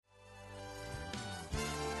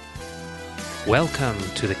Welcome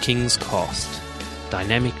to the King's Cast,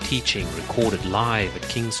 dynamic teaching recorded live at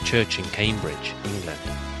King's Church in Cambridge, England.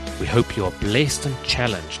 We hope you are blessed and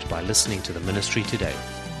challenged by listening to the ministry today.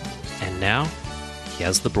 And now,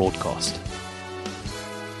 here's the broadcast.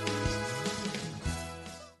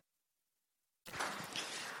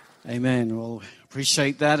 Amen. Well,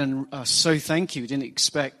 appreciate that, and so thank you. Didn't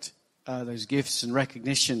expect those gifts and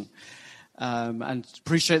recognition, and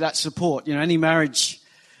appreciate that support. You know, any marriage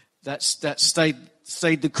that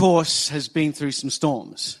stayed the course has been through some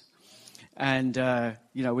storms, and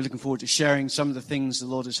you know, we're looking forward to sharing some of the things the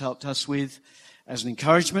Lord has helped us with as an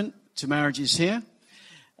encouragement to marriages here,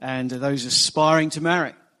 and those aspiring to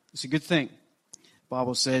marry. It's a good thing. The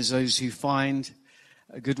Bible says those who find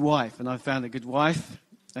a good wife, and I found a good wife.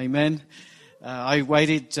 Amen. I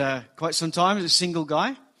waited quite some time as a single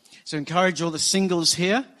guy, so encourage all the singles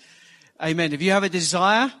here. Amen. If you have a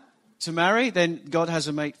desire to marry, then God has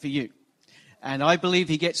a mate for you. And I believe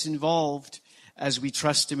He gets involved as we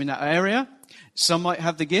trust Him in that area. Some might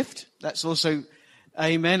have the gift. That's also,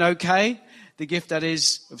 amen, okay. The gift that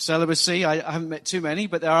is of celibacy. I haven't met too many,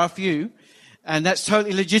 but there are a few. And that's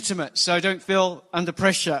totally legitimate. So don't feel under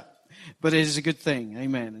pressure. But it is a good thing.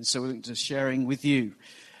 Amen. And so we're looking to sharing with you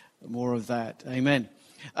more of that. Amen.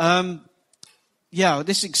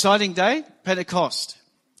 This exciting day, Pentecost.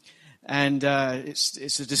 And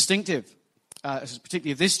it's a distinctive,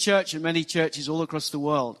 particularly of this church and many churches all across the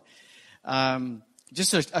world.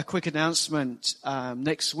 Just a quick announcement.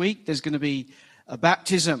 Next week, there's going to be a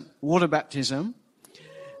baptism, water baptism.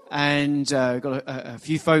 And got a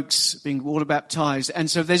few folks being water baptized. And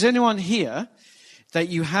so if there's anyone here that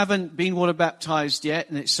you haven't been water baptized yet,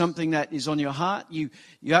 and it's something that is on your heart, you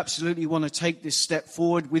absolutely want to take this step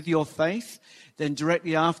forward with your faith, then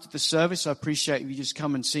directly after the service, I appreciate if you just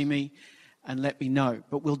come and see me and let me know.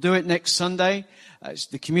 But we'll do it next Sunday. It's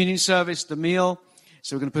the communion service, the meal.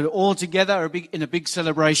 So we're going to put it all together in a big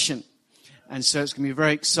celebration. And so it's going to be a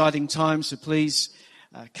very exciting time. So please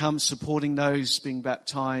come supporting those being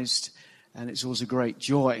baptized. And it's always a great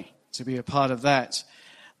joy to be a part of that.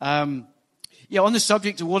 On the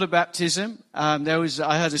subject of water baptism, I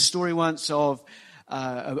heard a story once of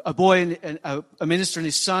a boy and a minister and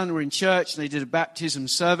his son were in church, and they did a baptism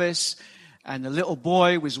service, and the little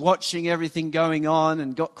boy was watching everything going on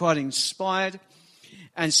and got quite inspired.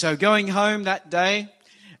 And so going home that day,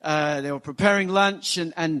 they were preparing lunch,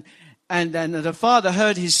 and then the father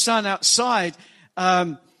heard his son outside,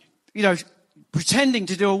 pretending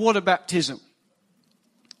to do a water baptism.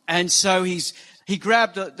 And so he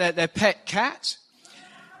grabbed their pet cat,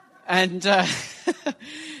 and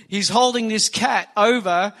he's holding this cat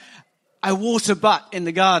over a water butt in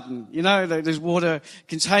the garden. You know, there's water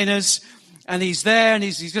containers, and he's there, and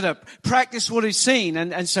he's going to practice what he's seen.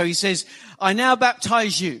 And so he says, "I now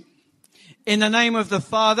baptize you in the name of the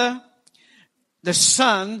Father, the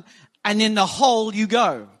Son, and in the hole you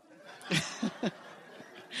go." I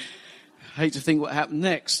hate to think what happened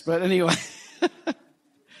next, but anyway.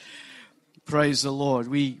 Praise the Lord.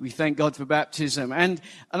 We thank God for baptism. And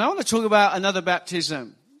I want to talk about another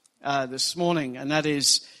baptism this morning, and that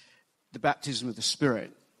is the baptism of the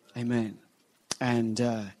Spirit. Amen. And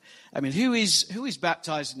who is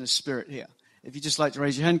baptized in the Spirit here? If you'd just like to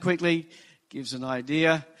raise your hand quickly, gives an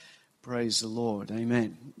idea. Praise the Lord.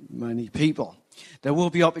 Amen. Many people. There will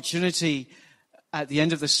be opportunity at the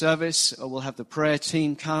end of the service, or we'll have the prayer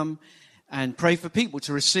team come and pray for people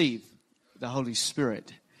to receive the Holy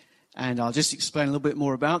Spirit. And I'll just explain a little bit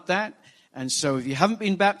more about that. And so if you haven't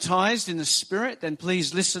been baptized in the Spirit, then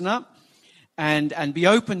please listen up and be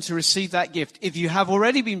open to receive that gift. If you have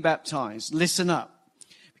already been baptized, listen up,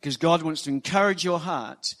 because God wants to encourage your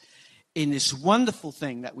heart in this wonderful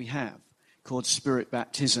thing that we have called Spirit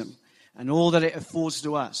baptism and all that it affords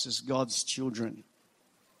to us as God's children.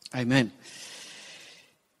 Amen.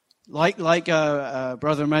 Like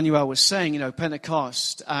Brother Emmanuel was saying,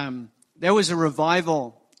 Pentecost, there was a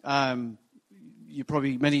revival.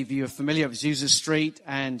 Many of you are familiar with Azusa Street,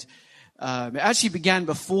 and it actually began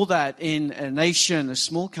before that in a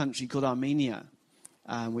small country called Armenia,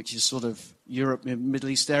 which is sort of Europe, Middle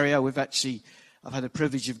East area. I've had the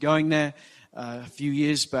privilege of going there a few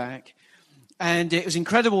years back, and it was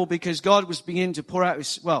incredible because God was beginning to pour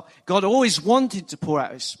out God always wanted to pour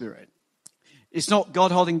out His Spirit. It's not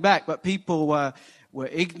God holding back, but people were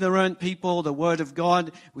ignorant people. The Word of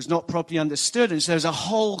God was not properly understood. And so there's a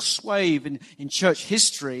whole swathe in church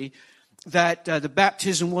history that the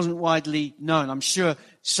baptism wasn't widely known. I'm sure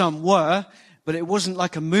some were, but it wasn't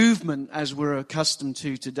like a movement as we're accustomed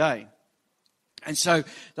to today. And so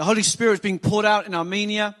the Holy Spirit was being poured out in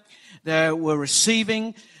Armenia. They were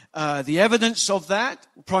receiving the evidence of that,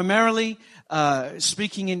 primarily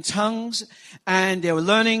speaking in tongues, and they were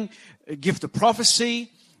learning a gift of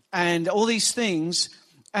prophecy and all these things.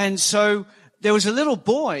 And so there was a little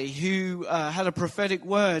boy who had a prophetic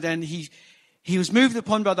word, and he was moved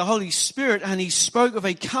upon by the Holy Spirit, and he spoke of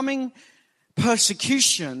a coming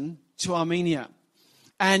persecution to Armenia.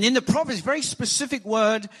 And in the prophecy, very specific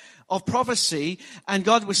word of prophecy, and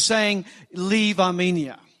God was saying, leave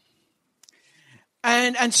Armenia.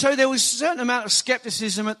 And so there was a certain amount of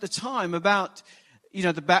skepticism at the time about,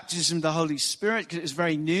 the baptism of the Holy Spirit, because it was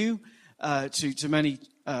very new to many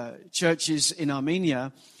churches in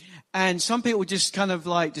Armenia. And some people just kind of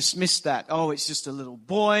like dismissed that. Oh, it's just a little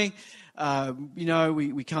boy.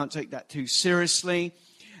 We can't take that too seriously.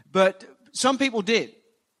 But some people did.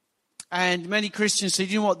 And many Christians said,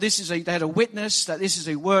 you know what, they had a witness that this is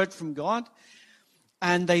a word from God.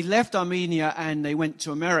 And they left Armenia and they went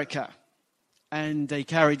to America. And they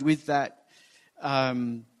carried with that,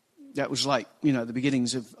 that was like, the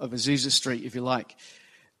beginnings of Azusa Street, if you like.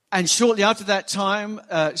 And shortly after that time,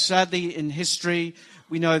 sadly in history,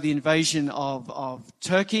 we know the invasion of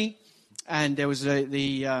Turkey. And there was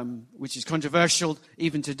which is controversial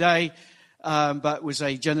even today, but was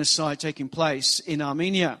a genocide taking place in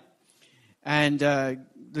Armenia. And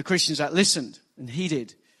the Christians that listened and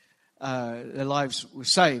heeded, their lives were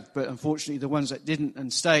saved. But unfortunately, the ones that didn't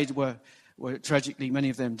and stayed were tragically, many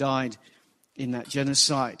of them died in that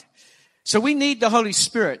genocide. So we need the Holy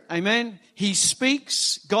Spirit. Amen. He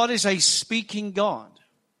speaks. God is a speaking God.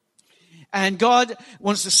 And God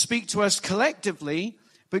wants to speak to us collectively,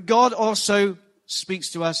 but God also speaks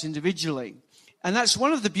to us individually. And that's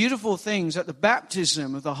one of the beautiful things that the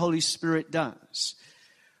baptism of the Holy Spirit does.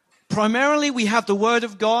 Primarily, we have the Word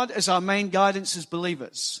of God as our main guidance as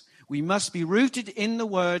believers. We must be rooted in the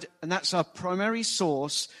Word, and that's our primary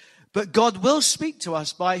source. But God will speak to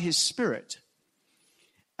us by His Spirit.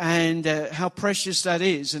 And how precious that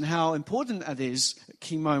is and how important that is at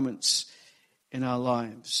key moments in our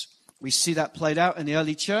lives. We see that played out in the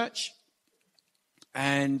early church.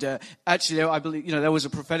 And actually, I believe, there was a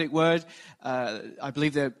prophetic word. I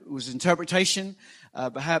believe there was interpretation.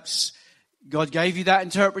 Perhaps God gave you that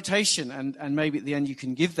interpretation, and maybe at the end you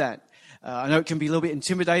can give that. I know it can be a little bit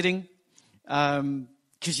intimidating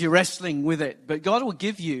because you're wrestling with it. But God will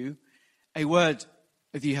give you a word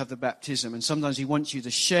if you have the baptism. And sometimes He wants you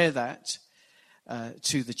to share that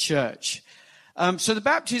to the church. So the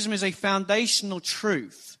baptism is a foundational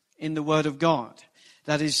truth in the Word of God.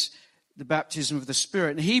 That is the baptism of the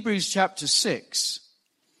Spirit. In Hebrews chapter 6,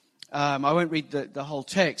 I won't read the whole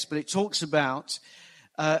text, but it talks about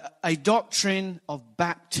a doctrine of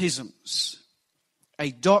baptisms.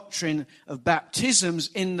 A doctrine of baptisms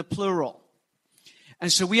in the plural.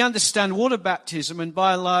 And so we understand water baptism, and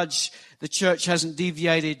by and large, the church hasn't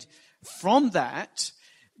deviated from that,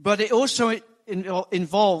 but it also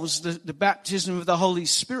involves the baptism of the Holy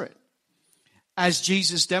Spirit, as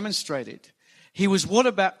Jesus demonstrated. He was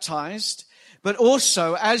water baptized, but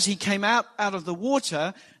also as He came out of the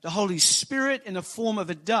water, the Holy Spirit in the form of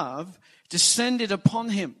a dove descended upon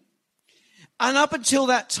Him. And up until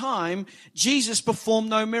that time, Jesus performed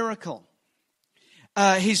no miracle.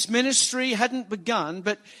 His ministry hadn't begun,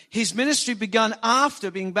 but His ministry began after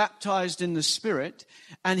being baptized in the Spirit,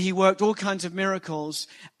 and He worked all kinds of miracles,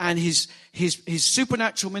 and his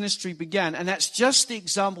supernatural ministry began. And that's just the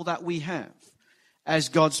example that we have as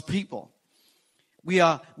God's people. We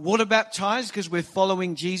are water baptized because we're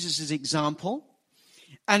following Jesus' example,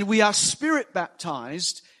 and we are Spirit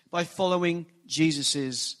baptized by following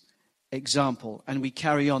Jesus' example, and we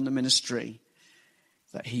carry on the ministry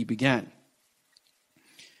that He began.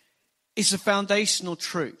 It's a foundational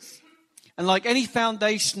truth. And like any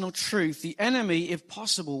foundational truth, the enemy, if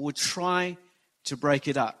possible, would try to break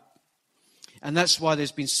it up. And that's why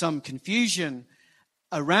there's been some confusion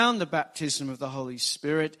around the baptism of the Holy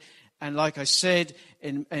Spirit. And like I said,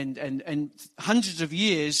 in hundreds of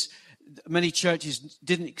years, many churches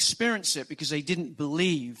didn't experience it because they didn't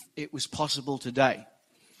believe it was possible today.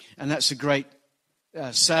 And that's a great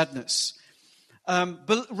sadness.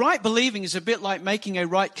 But right believing is a bit like making a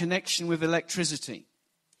right connection with electricity.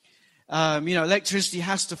 Electricity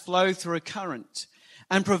has to flow through a current.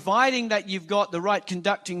 And providing that you've got the right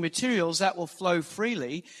conducting materials, that will flow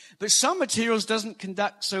freely. But some materials doesn't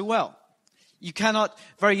conduct so well. You cannot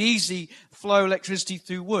very easily flow electricity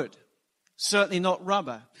through wood. Certainly not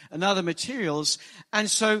rubber and other materials.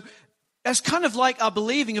 And so that's kind of like our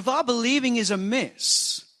believing. If our believing is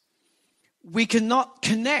amiss, we cannot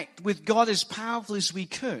connect with God as powerful as we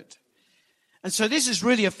could. And so this is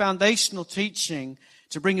really a foundational teaching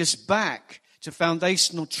to bring us back to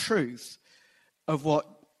foundational truth of what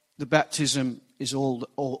the baptism is all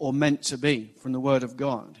or meant to be from the Word of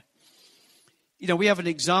God. You know, we have an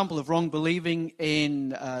example of wrong believing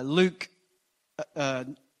in Luke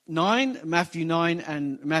 9, Matthew 9,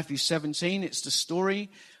 and Matthew 17. It's the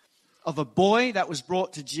story of a boy that was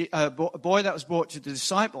brought to the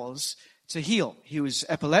disciples to heal. He was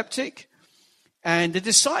epileptic, and the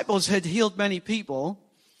disciples had healed many people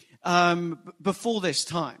before this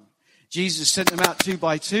time. Jesus sent them out 2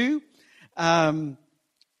 by 2,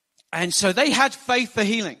 and so they had faith for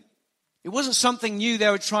healing. It wasn't something new they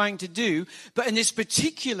were trying to do, but in this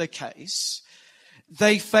particular case,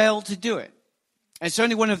 they failed to do it. And it's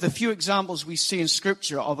only one of the few examples we see in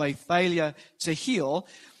Scripture of a failure to heal.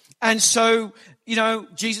 And so, you know,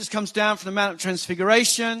 Jesus comes down from the Mount of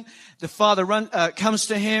Transfiguration. The Father comes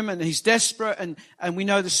to him, and he's desperate. And we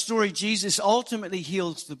know the story. Jesus ultimately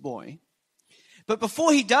heals the boy. But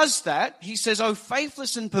before he does that, he says, "Oh,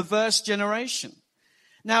 faithless and perverse generation."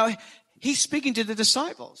 Now, he's speaking to the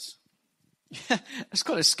disciples. That's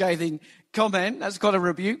quite a scathing comment. That's quite a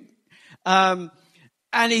rebuke. And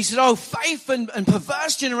he said, "Oh, faith and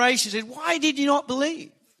perverse generation." He said, "Why did you not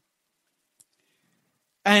believe?"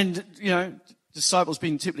 And, you know, disciples,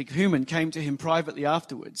 being typically human, came to him privately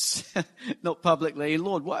afterwards, not publicly.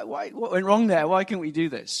 "Lord, what went wrong there? Why can't we do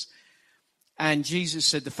this?" And Jesus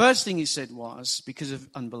said, the first thing he said was, because of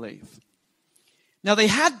unbelief. Now, they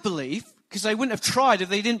had belief, because they wouldn't have tried if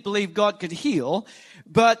they didn't believe God could heal,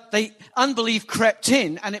 but unbelief crept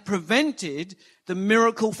in, and it prevented the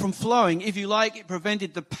miracle from flowing. If you like, it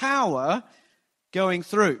prevented the power going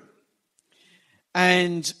through.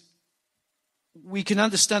 And we can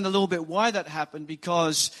understand a little bit why that happened,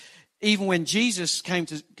 because even when Jesus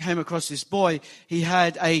came across this boy, he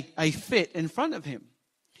had a fit in front of him.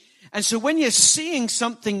 And so when you're seeing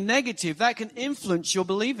something negative, that can influence your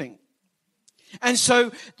believing. And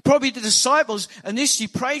so probably the disciples initially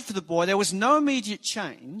prayed for the boy. There was no immediate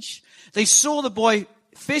change. They saw the boy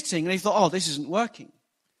fitting, and they thought, "Oh, this isn't working."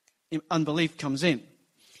 Unbelief comes in.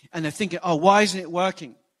 And they're thinking, "Oh, why isn't it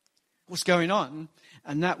working? What's going on?"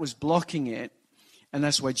 And that was blocking it. And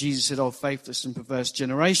that's why Jesus said, "Oh, faithless and perverse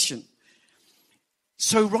generation."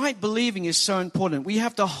 So right believing is so important. We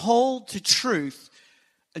have to hold to truth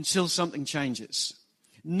until something changes.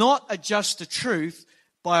 Not adjust the truth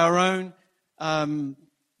by our own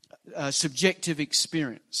subjective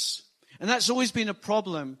experience. And that's always been a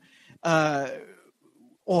problem,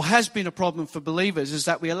 or has been a problem for believers, is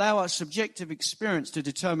that we allow our subjective experience to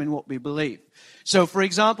determine what we believe. So, for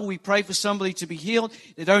example, we pray for somebody to be healed.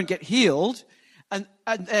 They don't get healed, and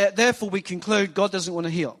therefore we conclude God doesn't want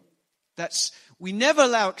to heal. We never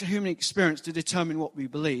allow human experience to determine what we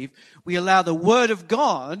believe. We allow the Word of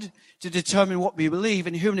God to determine what we believe,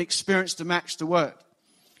 and human experience to match the Word.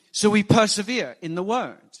 So we persevere in the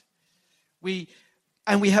Word. We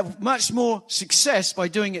have much more success by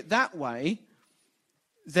doing it that way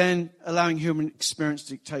than allowing human experience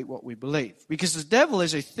to dictate what we believe. Because the devil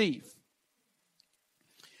is a thief.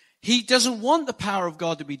 He doesn't want the power of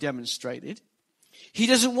God to be demonstrated. He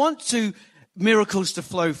doesn't want miracles to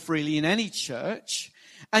flow freely in any church.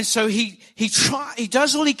 And so he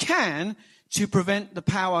does all he can to prevent the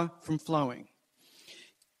power from flowing.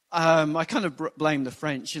 I kind of blame the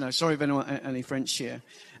French, sorry if any French here.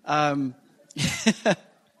 But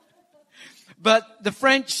the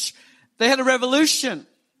French, they had a revolution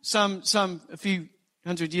a few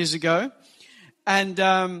hundred years ago. And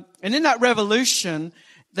in that revolution,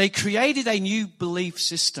 they created a new belief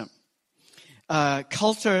system.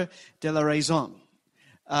 Culte de la raison,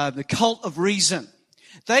 the cult of reason.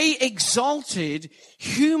 They exalted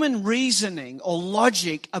human reasoning or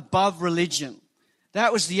logic above religion.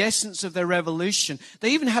 That was the essence of their revolution.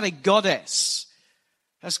 They even had a goddess.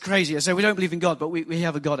 That's crazy. I say we don't believe in God, but we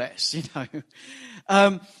have a goddess,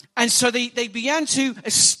 And so they began to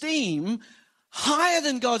esteem higher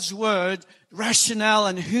than God's word, rationale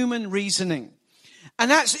and human reasoning. And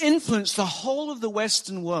that's influenced the whole of the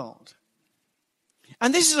Western world.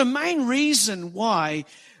 And this is the main reason why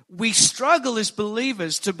we struggle as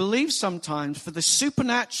believers to believe sometimes for the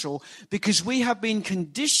supernatural, because we have been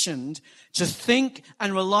conditioned to think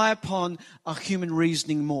and rely upon our human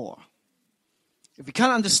reasoning more. If we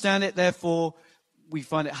can't understand it, therefore, we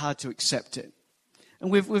find it hard to accept it. And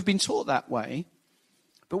we've been taught that way.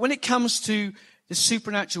 But when it comes to the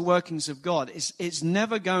supernatural workings of God, it's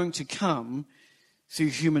never going to come through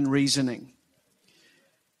human reasoning.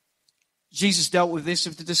 Jesus dealt with this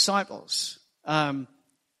with the disciples.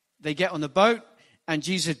 They get on the boat, and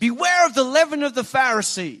Jesus said, "Beware of the leaven of the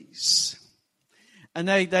Pharisees." And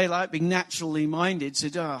they like being naturally minded,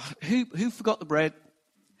 said, "Oh, who forgot the bread?"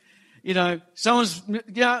 Jesus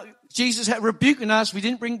had rebuking us. We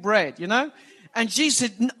didn't bring bread, And Jesus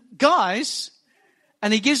said, guys,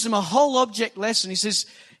 and he gives them a whole object lesson.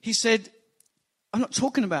 He said, I'm not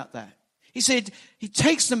talking about that. He said, he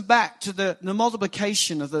takes them back to the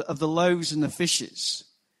multiplication of the loaves and the fishes.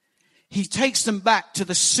 He takes them back to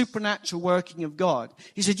the supernatural working of God.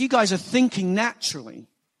 He said, you guys are thinking naturally.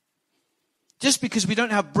 Just because we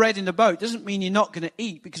don't have bread in the boat doesn't mean you're not going to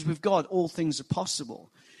eat, because with God all things are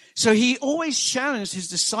possible. So he always challenged his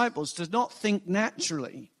disciples to not think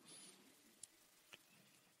naturally,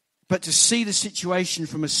 but to see the situation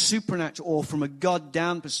from a supernatural or from a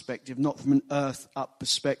God-down perspective, not from an earth-up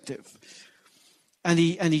perspective. And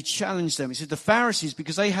he challenged them. He said the Pharisees,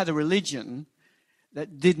 because they had a religion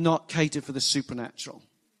that did not cater for the supernatural.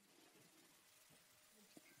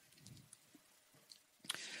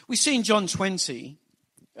 We see in John 20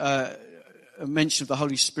 a mention of the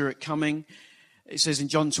Holy Spirit coming. It says in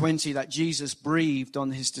John 20 that Jesus breathed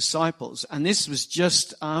on his disciples, and this was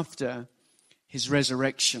just after his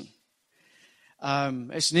resurrection.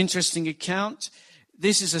 It's an interesting account.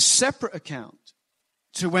 This is a separate account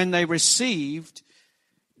to when they received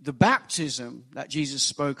the baptism that Jesus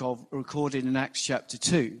spoke of, recorded in Acts chapter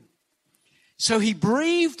 2. So he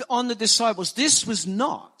breathed on the disciples. This was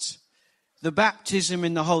not the baptism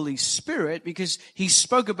in the Holy Spirit, because he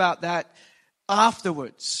spoke about that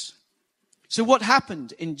afterwards. So what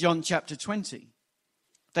happened in John chapter 20?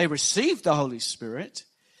 They received the Holy Spirit,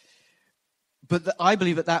 but I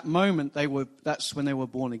believe at that moment that's when they were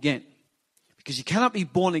born again. Because you cannot be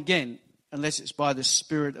born again unless it's by the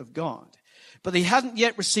Spirit of God. But they hadn't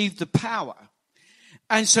yet received the power.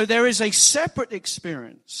 And so there is a separate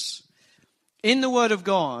experience in the Word of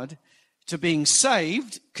God to being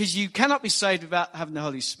saved, because you cannot be saved without having the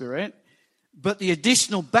Holy Spirit. But the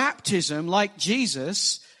additional baptism, like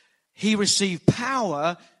Jesus, he received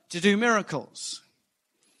power to do miracles.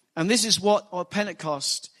 And this is what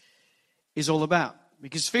Pentecost is all about.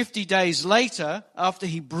 Because 50 days later, after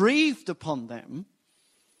he breathed upon them,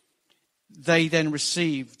 they then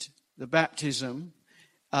received the baptism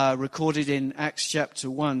recorded in Acts chapter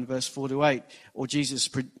 1, verse 4 to 8. Or Jesus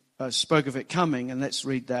spoke of it coming, and let's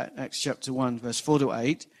read that, Acts chapter 1, verse 4 to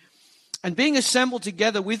 8. And being assembled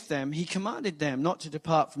together with them, he commanded them not to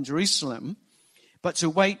depart from Jerusalem, but to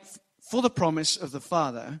wait for the promise of the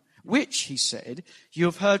Father, which, he said, you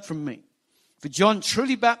have heard from me. For John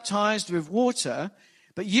truly baptized with water,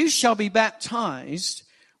 but you shall be baptized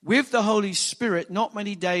with the Holy Spirit not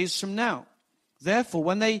many days from now. Therefore,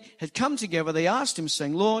 when they had come together, they asked him,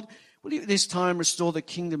 saying, Lord, will you at this time restore the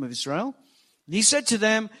kingdom of Israel? And he said to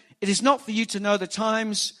them, it is not for you to know the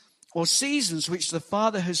times or seasons which the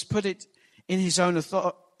Father has put it in his own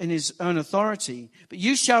authority, but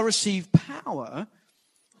you shall receive power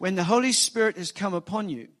when the Holy Spirit has come upon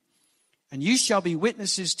you. And you shall be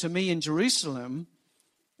witnesses to me in Jerusalem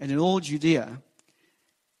and in all Judea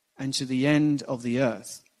and to the end of the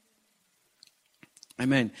earth.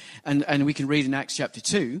 Amen. And we can read in Acts chapter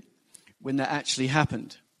 2 when that actually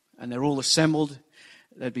happened. And they're all assembled.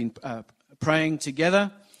 They'd been praying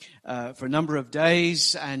together for a number of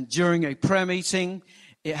days. And during a prayer meeting,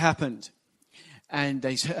 it happened. And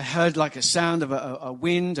they heard like a sound of a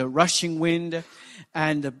wind, a rushing wind.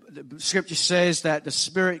 And the scripture says that the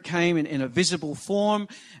Spirit came in a visible form.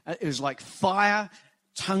 It was like fire,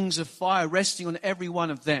 tongues of fire resting on every one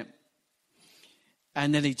of them.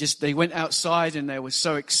 And then they went outside, and they were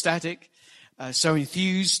so ecstatic, so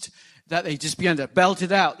enthused, that they just began to belt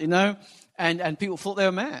it out, And people thought they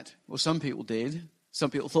were mad. Well, some people did. Some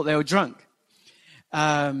people thought they were drunk.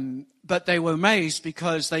 But they were amazed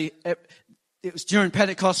because it was during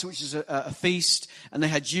Pentecost, which is a feast, and they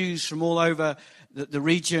had Jews from all over the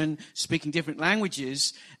region speaking different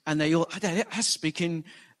languages, and they all, that's speaking,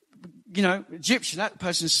 Egyptian, that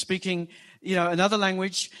person's speaking, another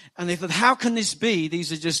language, and they thought, how can this be?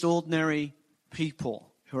 These are just ordinary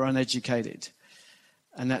people who are uneducated.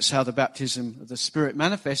 And that's how the baptism of the Spirit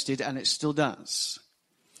manifested, and it still does.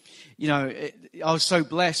 I was so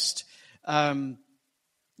blessed. I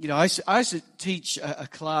used to teach a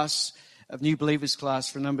class, a new believers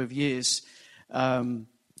class, for a number of years.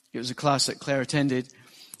 It was a class that Claire attended,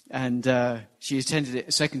 and she attended it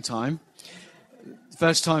a second time.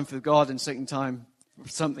 First time for God and second time for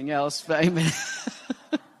something else, but amen.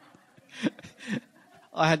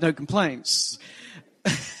 I had no complaints.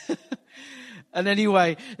 And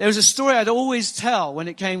anyway, there was a story I'd always tell when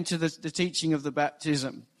it came to the teaching of the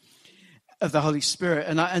baptism of the Holy Spirit.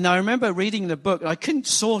 And I remember reading the book, and I couldn't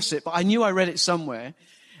source it, but I knew I read it somewhere.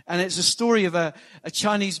 And it's a story of a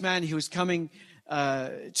Chinese man who was coming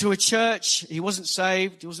to a church. He wasn't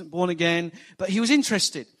saved, he wasn't born again, but he was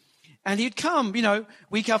interested. And he'd come,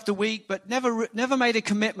 week after week, but never made a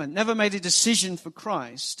commitment, never made a decision for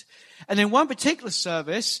Christ. And in one particular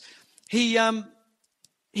service, he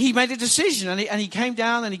made a decision, and he came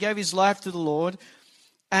down and he gave his life to the Lord.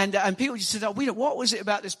 And people just said, what was it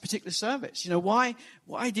about this particular service? Why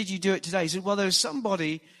did you do it today? He said, well, there was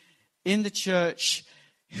somebody in the church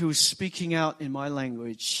who was speaking out in my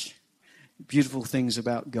language beautiful things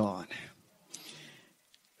about God.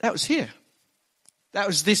 That was here. That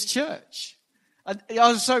was this church. I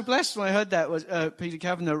was so blessed when I heard that. Peter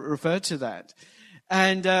Kavanagh referred to that.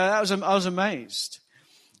 And I was amazed.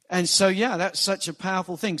 And so, that's such a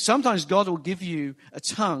powerful thing. Sometimes God will give you a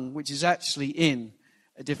tongue which is actually in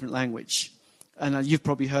a different language. And you've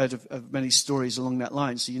probably heard of many stories along that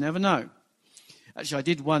line, so you never know. Actually, I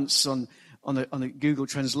did once on a Google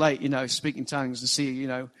Translate, speak in tongues and see,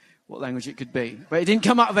 what language it could be. But it didn't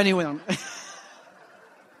come out of anyone.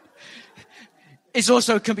 It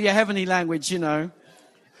also can be a heavenly language,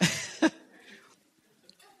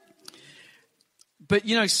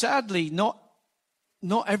 But, sadly, not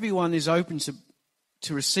everyone is open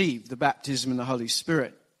to receive the baptism in the Holy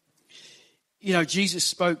Spirit. Jesus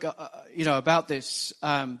spoke, about this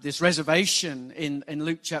reservation in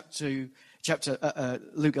Luke chapter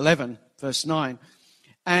Luke 11, verse 9.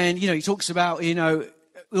 And, he talks about,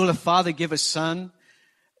 will a father give a son,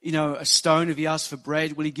 a stone if he asks for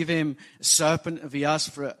bread? Will he give him a serpent if he asks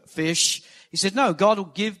for a fish? He said, no, God will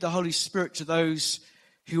give the Holy Spirit to those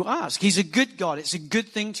who ask. He's a good God. It's a good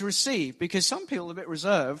thing to receive, because some people are a bit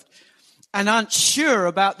reserved and aren't sure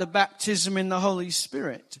about the baptism in the Holy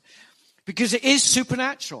Spirit, because it is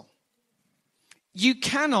supernatural. You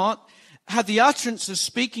cannot have the utterance of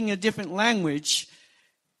speaking a different language.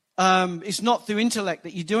 It's not through intellect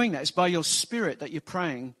that you're doing that. It's by your spirit that you're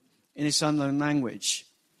praying in this unknown language.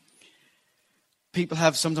 People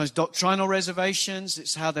have sometimes doctrinal reservations.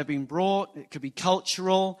 It's how they've been brought. It could be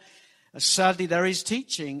cultural. Sadly, there is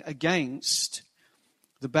teaching against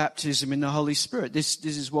the baptism in the Holy Spirit. This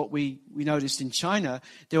is what we noticed in China.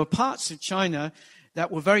 There were parts of China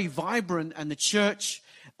that were very vibrant, and the church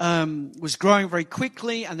was growing very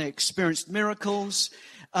quickly, and they experienced miracles.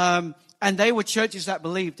 And they were churches that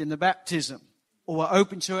believed in the baptism, or were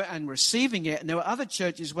open to it and receiving it. And there were other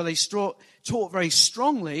churches where they taught very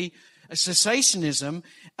strongly a cessationism,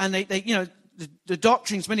 and the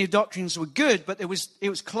doctrines, many doctrines were good, but it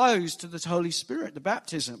was closed to the Holy Spirit, the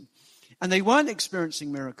baptism. And they weren't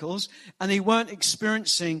experiencing miracles, and they weren't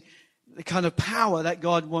experiencing the kind of power that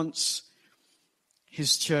God wants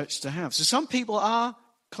his church to have. So some people are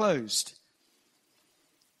closed.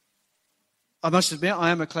 I must admit, I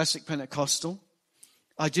am a classic Pentecostal.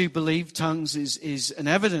 I do believe tongues is an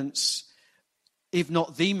evidence, if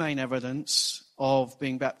not the main evidence, of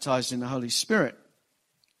being baptized in the Holy Spirit.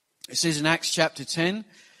 It says in Acts chapter 10,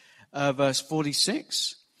 verse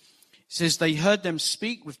 46, it says, they heard them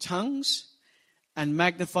speak with tongues and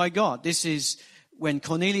magnify God. This is when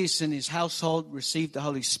Cornelius and his household received the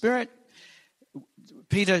Holy Spirit.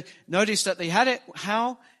 Peter noticed that they had it.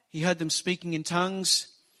 How? He heard them speaking in tongues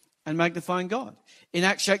and magnifying God. In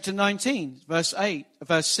Acts chapter 19, verse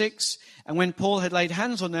 6, and when Paul had laid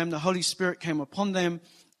hands on them, the Holy Spirit came upon them,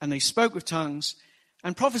 and they spoke with tongues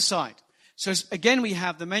and prophesied. So again, we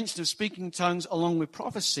have the mention of speaking in tongues along with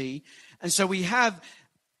prophecy. And so we have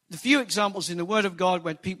the few examples in the Word of God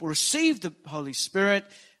when people received the Holy Spirit,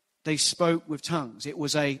 they spoke with tongues. It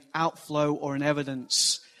was an outflow or an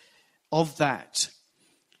evidence of that.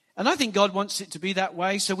 And I think God wants it to be that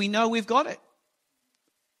way, so we know we've got it.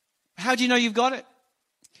 How do you know you've got it?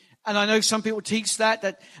 And I know some people teach that,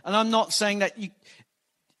 and I'm not saying that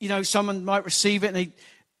someone might receive it and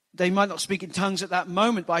they might not speak in tongues at that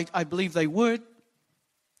moment, but I believe they would.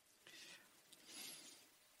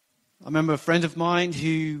 I remember a friend of mine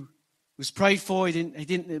who was prayed for. He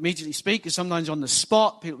didn't immediately speak, because sometimes on the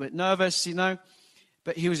spot, people are a bit nervous,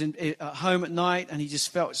 But he was at home at night, and he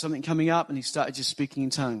just felt something coming up, and he started just speaking in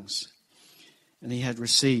tongues. And he had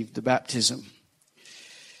received the baptism.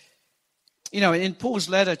 In Paul's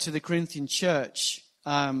letter to the Corinthian church,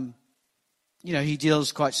 he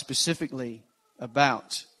deals quite specifically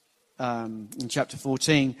about, in chapter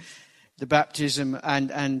 14, the baptism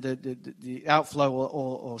and the outflow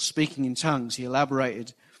or speaking in tongues. He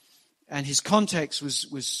elaborated. And his context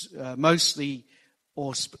was mostly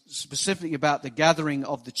or specifically about the gathering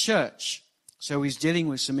of the church. So he's dealing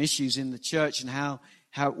with some issues in the church and how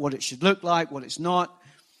what it should look like, what it's not.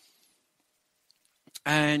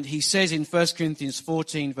 And he says in 1 Corinthians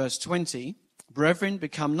 14, verse 20, brethren,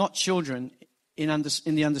 become not children in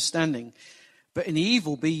the understanding, but in the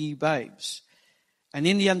evil be ye babes. And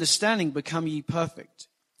in the understanding become ye perfect.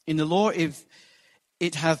 In the law, if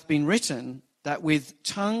it hath been written that with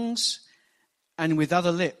tongues and with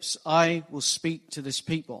other lips I will speak to this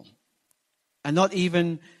people, and not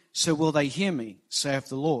even so will they hear me, saith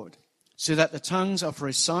the Lord. So that the tongues are for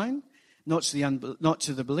a sign, not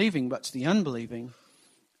to the believing, but to the unbelieving,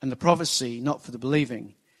 and the prophecy not for the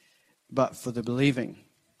believing, but for the believing.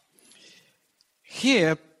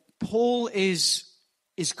 Here, Paul is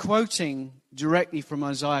quoting directly from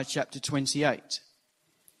Isaiah chapter 28.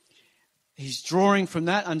 He's drawing from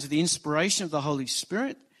that under the inspiration of the Holy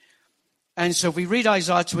Spirit. And so if we read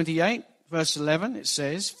Isaiah 28, verse 11, it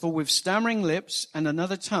says, "For with stammering lips and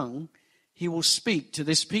another tongue he will speak to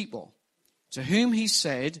this people, to whom he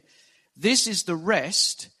said, this is the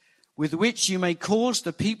rest with which you may cause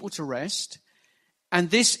the people to rest, and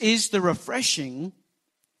this is the refreshing,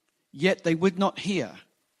 yet they would not hear."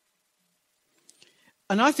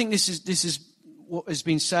 And I think this is what has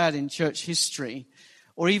been sad in church history,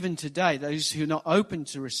 or even today, those who are not open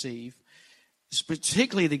to receive,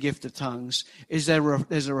 particularly the gift of tongues, is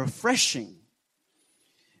there's a refreshing.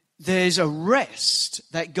 There's a rest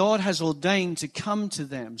that God has ordained to come to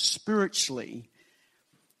them spiritually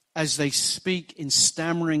as they speak in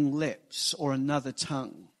stammering lips or another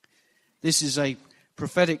tongue. This is a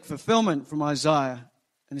prophetic fulfillment from Isaiah,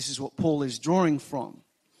 and this is what Paul is drawing from.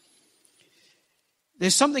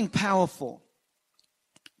 There's something powerful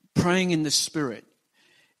praying in the Spirit.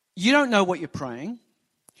 You don't know what you're praying,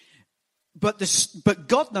 but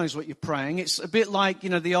God knows what you're praying. It's a bit like,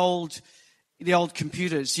 the old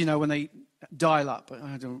computers, when they dial up.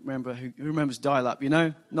 I don't remember who remembers dial up,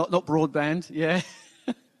 not broadband, yeah.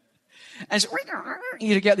 And so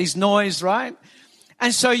you'd get this noise, right?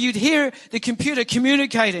 And so you'd hear the computer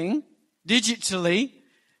communicating digitally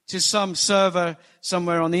to some server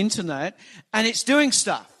somewhere on the internet, and it's doing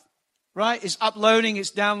stuff, right? It's uploading,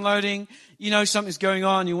 it's downloading. Something's going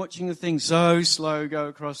on. You're watching the thing so slow go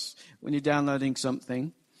across when you're downloading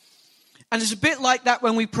something. And it's a bit like that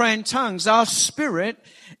when we pray in tongues. Our spirit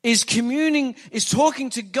is talking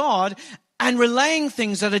to God and relaying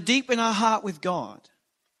things that are deep in our heart with God.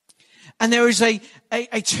 And there is a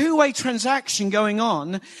two-way transaction going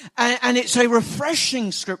on, and it's a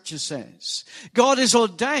refreshing, Scripture says. God has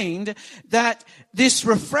ordained that this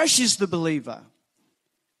refreshes the believer.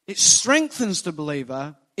 It strengthens the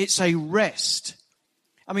believer. It's a rest.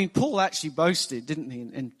 I mean, Paul actually boasted, didn't he,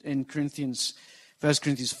 in 1 Corinthians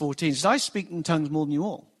 14. He said, "I speak in tongues more than you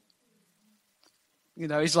all."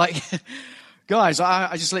 He's like, guys,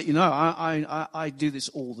 I just let you know, I do this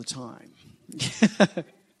all the time.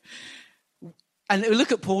 And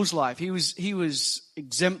look at Paul's life. He was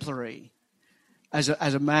exemplary as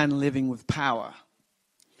a man living with power.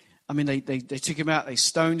 I mean, they took him out, they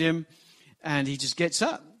stoned him, and he just gets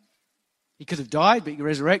up. He could have died, but he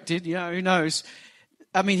resurrected. Who knows?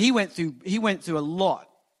 I mean, he went through a lot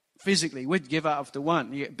physically. We'd give up after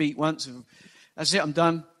one. You get beat once, and that's it. I'm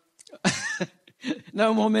done.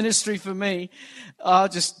 No more ministry for me.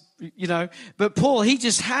 But Paul, he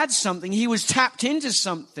just had something. He was tapped into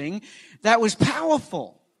something that was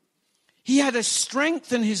powerful. He had a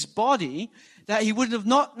strength in his body that he would have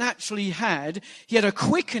not naturally had. He had a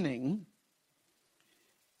quickening.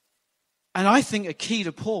 And I think a key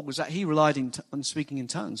to Paul was that he relied on speaking in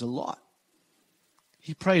tongues a lot.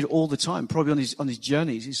 He prayed all the time, probably on his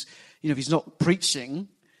journeys. If he's not preaching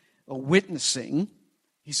or witnessing,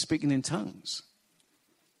 he's speaking in tongues.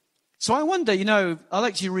 So I wonder, I'd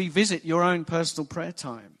like you to revisit your own personal prayer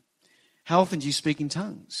time. How often do you speak in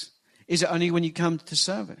tongues? Is it only when you come to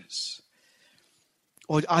service?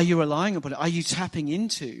 Or are you relying upon it? Are you tapping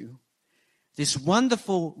into this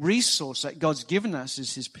wonderful resource that God's given us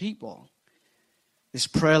as His people? This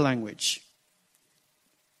prayer language.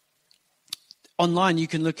 Online, you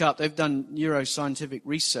can look up, they've done neuroscientific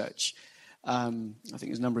research. I think it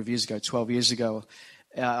was a number of years ago, 12 years ago.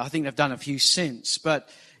 I think they've done a few since. But,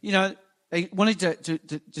 they wanted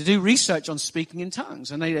to do research on speaking in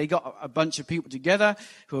tongues. And they got a bunch of people together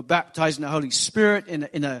who were baptized in the Holy Spirit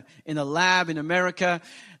in a lab in America.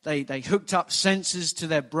 They hooked up sensors to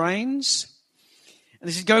their brains. And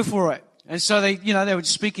they said, go for it. And so they would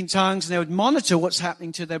speak in tongues and they would monitor what's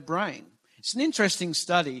happening to their brain. It's an interesting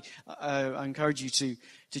study. I encourage you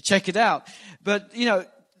to check it out. But,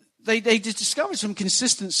 they discovered some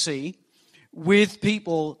consistency with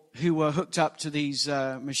people who were hooked up to these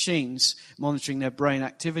machines monitoring their brain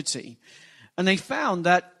activity. And they found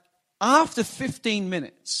that after 15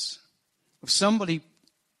 minutes of somebody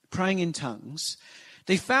praying in tongues,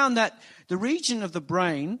 they found that the region of the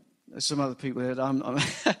brain, there's some other people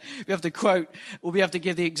that we have to quote, or we have to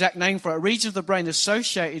give the exact name for it, a region of the brain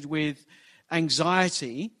associated with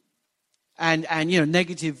anxiety and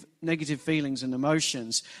negative negative feelings and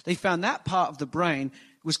emotions, they found that part of the brain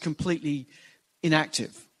was completely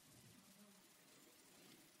inactive.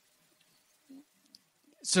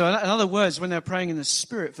 So in other words, when they're praying in the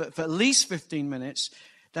Spirit for at least 15 minutes,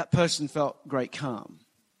 that person felt great calm.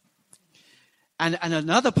 And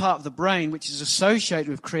another part of the brain, which is associated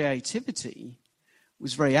with creativity,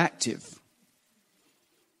 was very active.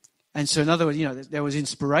 And so in other words, there was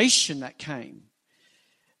inspiration that came,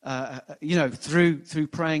 through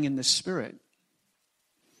praying in the Spirit.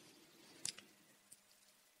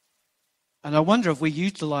 And I wonder if we're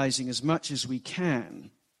utilizing as much as we can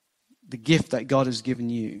the gift that God has given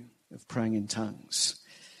you of praying in tongues.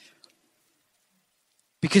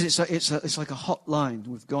 Because it's like a hotline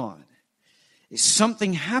with God. It's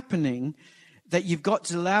something happening that you've got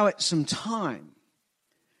to allow it some time.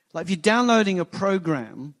 Like if you're downloading a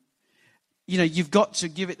program, you've got to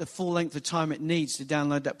give it the full length of time it needs to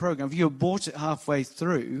download that program. If you abort it halfway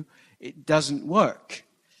through, it doesn't work.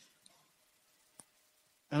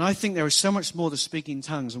 And I think there is so much more to speaking in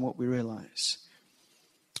tongues than what we realize.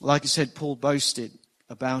 Like I said, Paul boasted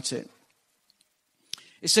about it.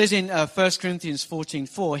 It says in 1 Corinthians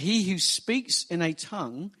 14:4, he who speaks in a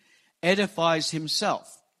tongue edifies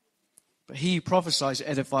himself, but he who prophesies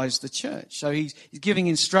edifies the church. So he's giving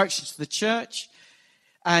instructions to the church,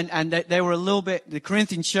 and they were a little bit. The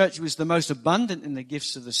Corinthian church was the most abundant in the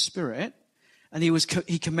gifts of the Spirit, and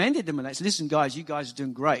he commended them and they said, "Listen, guys, you guys are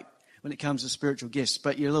doing great when it comes to spiritual gifts,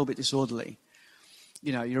 but you're a little bit disorderly.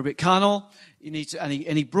 You're a bit carnal. You need to." And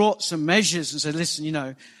he brought some measures and said,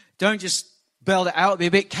 "Listen, don't just belt it out. It'll be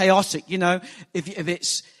a bit chaotic.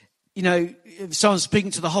 If someone's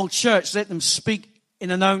speaking to the whole church, let them speak in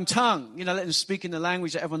a known tongue. Let them speak in the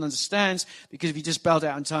language that everyone understands, because if you just belt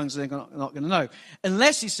out in tongues, they're not going to know.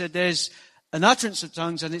 Unless," he said, "there's an utterance of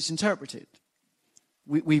tongues and it's interpreted."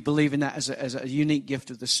 We believe in that as a unique gift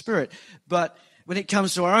of the Spirit. But when it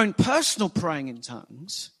comes to our own personal praying in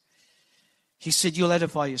tongues, he said, you'll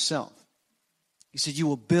edify yourself. He said, you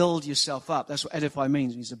will build yourself up. That's what edify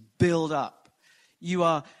means. It means to build up. You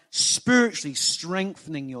are spiritually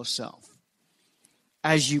strengthening yourself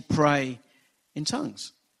as you pray in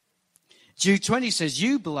tongues. Jude 20 says,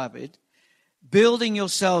 you, beloved, building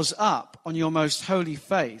yourselves up on your most holy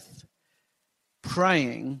faith,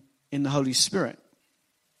 praying in the Holy Spirit.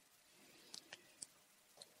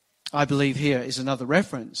 I believe here is another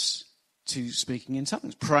reference to speaking in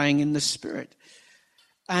tongues, praying in the Spirit.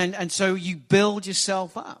 And so you build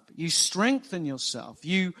yourself up. You strengthen yourself.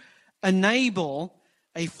 You enable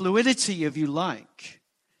a fluidity, if you like,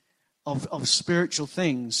 of spiritual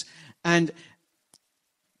things. And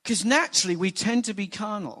because naturally we tend to be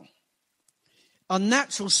carnal. Our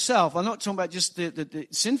natural self, I'm not talking about just the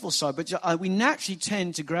sinful side, but we naturally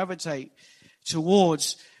tend to gravitate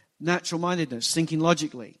towards natural mindedness, thinking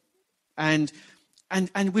logically. And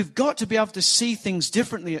we've got to be able to see things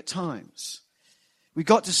differently at times. We've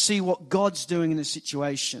got to see what God's doing in a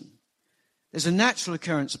situation. There's a natural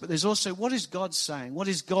occurrence, but there's also, what is God saying? What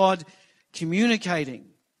is God communicating?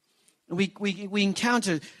 And we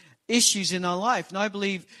encounter issues in our life, and I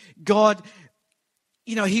believe God,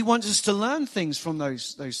 He wants us to learn things from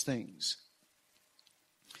those things.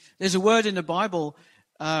 There's a word in the Bible,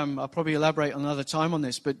 I'll probably elaborate another time on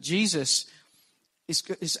this, but Jesus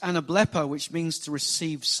is anablepo, which means to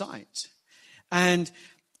receive sight. And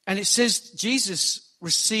it says Jesus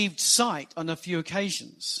received sight on a few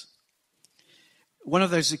occasions. One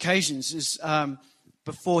of those occasions is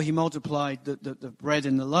before he multiplied the bread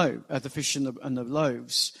and the fish and the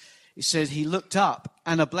loaves. He said he looked up,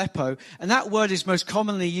 anablepo, and that word is most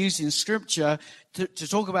commonly used in Scripture to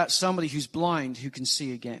talk about somebody who's blind who can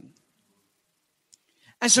see again.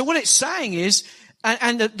 And so what it's saying is,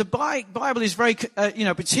 and the Bible is very,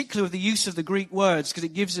 particular with the use of the Greek words because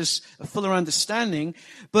it gives us a fuller understanding.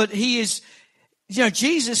 But Jesus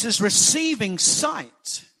is receiving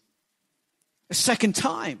sight a second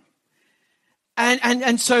time.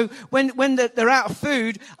 And so when they're out of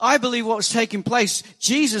food, I believe what was taking place,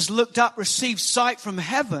 Jesus looked up, received sight from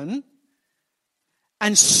heaven,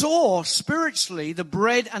 and saw spiritually the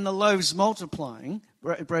bread and the loaves multiplying,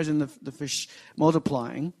 bread and the fish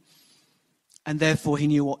multiplying. And therefore he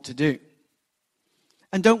knew what to do.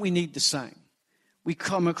 And don't we need the same? We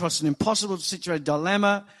come across an impossible situation,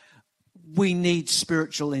 dilemma. We need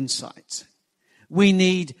spiritual insight. We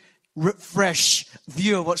need fresh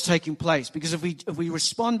view of what's taking place. Because if we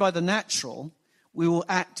respond by the natural, we will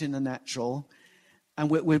act in the natural.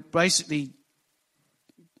 And we're basically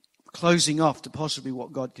closing off to possibly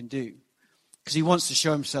what God can do. Because he wants to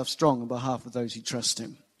show himself strong on behalf of those who trust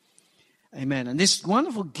him. Amen. And this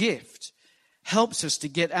wonderful gift helps us to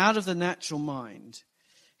get out of the natural mind,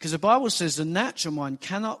 Because the Bible says the natural mind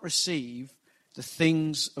cannot receive the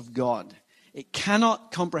things of God. It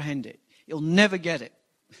cannot comprehend it. It'll never get it.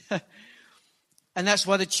 And that's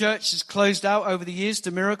why the church has closed out over the years to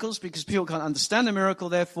miracles, because people can't understand the miracle,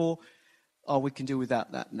 therefore, we can do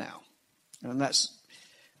without that now. And that's,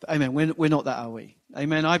 amen, we're not that, are we?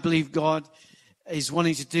 Amen. I believe God is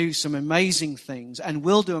wanting to do some amazing things and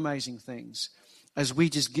will do amazing things as we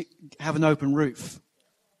just have an open roof.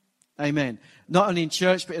 Amen. Not only in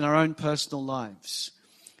church, but in our own personal lives.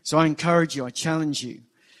 So I encourage you, I challenge you,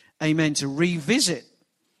 amen, to revisit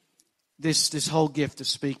this whole gift of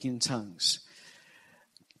speaking in tongues.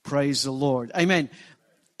 Praise the Lord. Amen.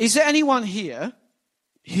 Is there anyone here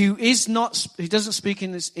who doesn't speak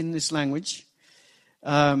in this language,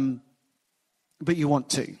 but you want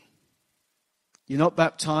to? You're not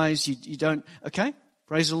baptized, you don't, okay?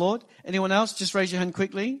 Praise the Lord. Anyone else? Just raise your hand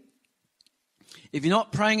quickly. If you're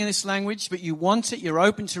not praying in this language, but you want it, you're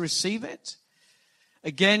open to receive it.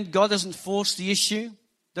 Again, God doesn't force the issue.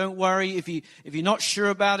 Don't worry. If you're not sure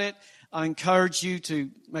about it, I encourage you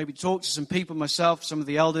to maybe talk to some people, myself, some of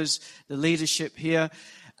the elders, the leadership here,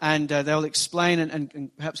 and they'll explain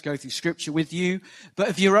and perhaps go through scripture with you. But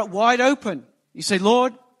if you're wide open, you say,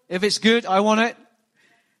 Lord, if it's good, I want it,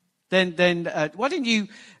 then why don't you,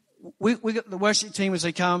 we got the worship team as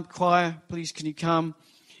they come, choir, please can you come?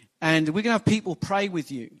 And we're going to have people pray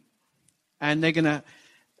with you. And they're going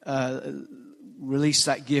to release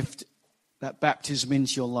that gift, that baptism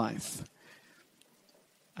into your life.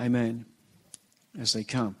 Amen. As they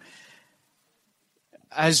come.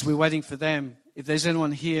 As we're waiting for them, if there's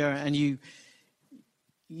anyone here and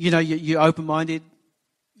you're open-minded,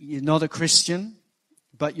 you're not a Christian,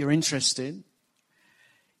 but you're interested.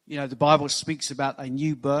 The Bible speaks about a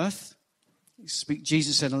new birth.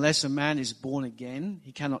 Jesus said, unless a man is born again,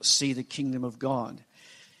 he cannot see the kingdom of God.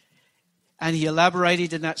 And he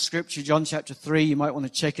elaborated in that scripture, John chapter 3, you might want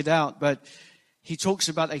to check it out, but he talks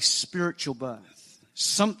about a spiritual birth.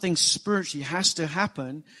 Something spiritually has to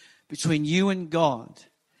happen between you and God.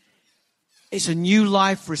 It's a new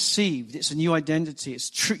life received. It's a new identity.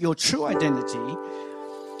 It's your true identity.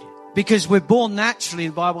 Because we're born naturally,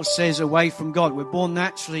 the Bible says, away from God. We're born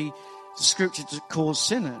naturally, the scripture calls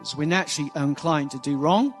sinners. We're naturally inclined to do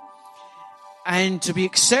wrong. And to be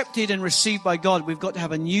accepted and received by God, we've got to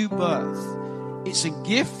have a new birth. It's a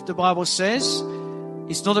gift, the Bible says.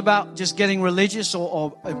 It's not about just getting religious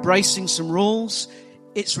or embracing some rules.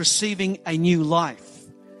 It's receiving a new life.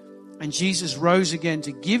 And Jesus rose again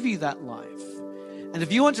to give you that life. And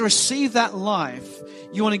if you want to receive that life,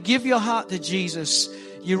 you want to give your heart to Jesus,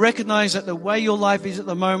 you recognize that the way your life is at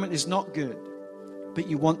the moment is not good, but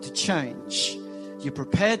you want to change. You're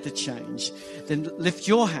prepared to change. Then lift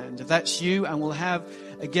your hand if that's you, and we'll have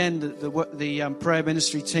again the prayer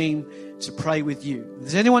ministry team to pray with you. If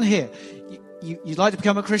there's anyone here, you'd like to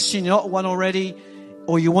become a Christian, you're not one already,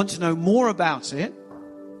 or you want to know more about it,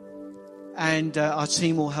 and our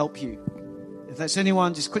team will help you. If that's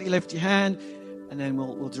anyone, just quickly lift your hand, and then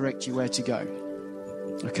we'll direct you where to go.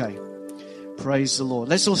 Okay. Praise the Lord.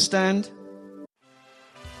 Let's all stand.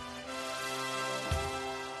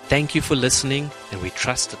 Thank you for listening, and we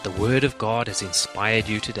trust that the Word of God has inspired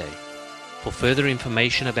you today. For further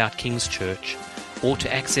information about King's Church, or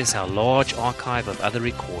to access our large archive of other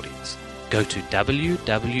recordings, go to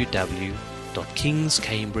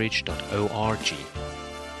www.kingscambridge.org.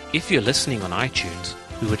 If you're listening on iTunes,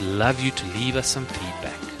 we would love you to leave us some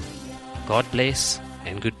feedback. God bless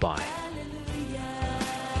and goodbye.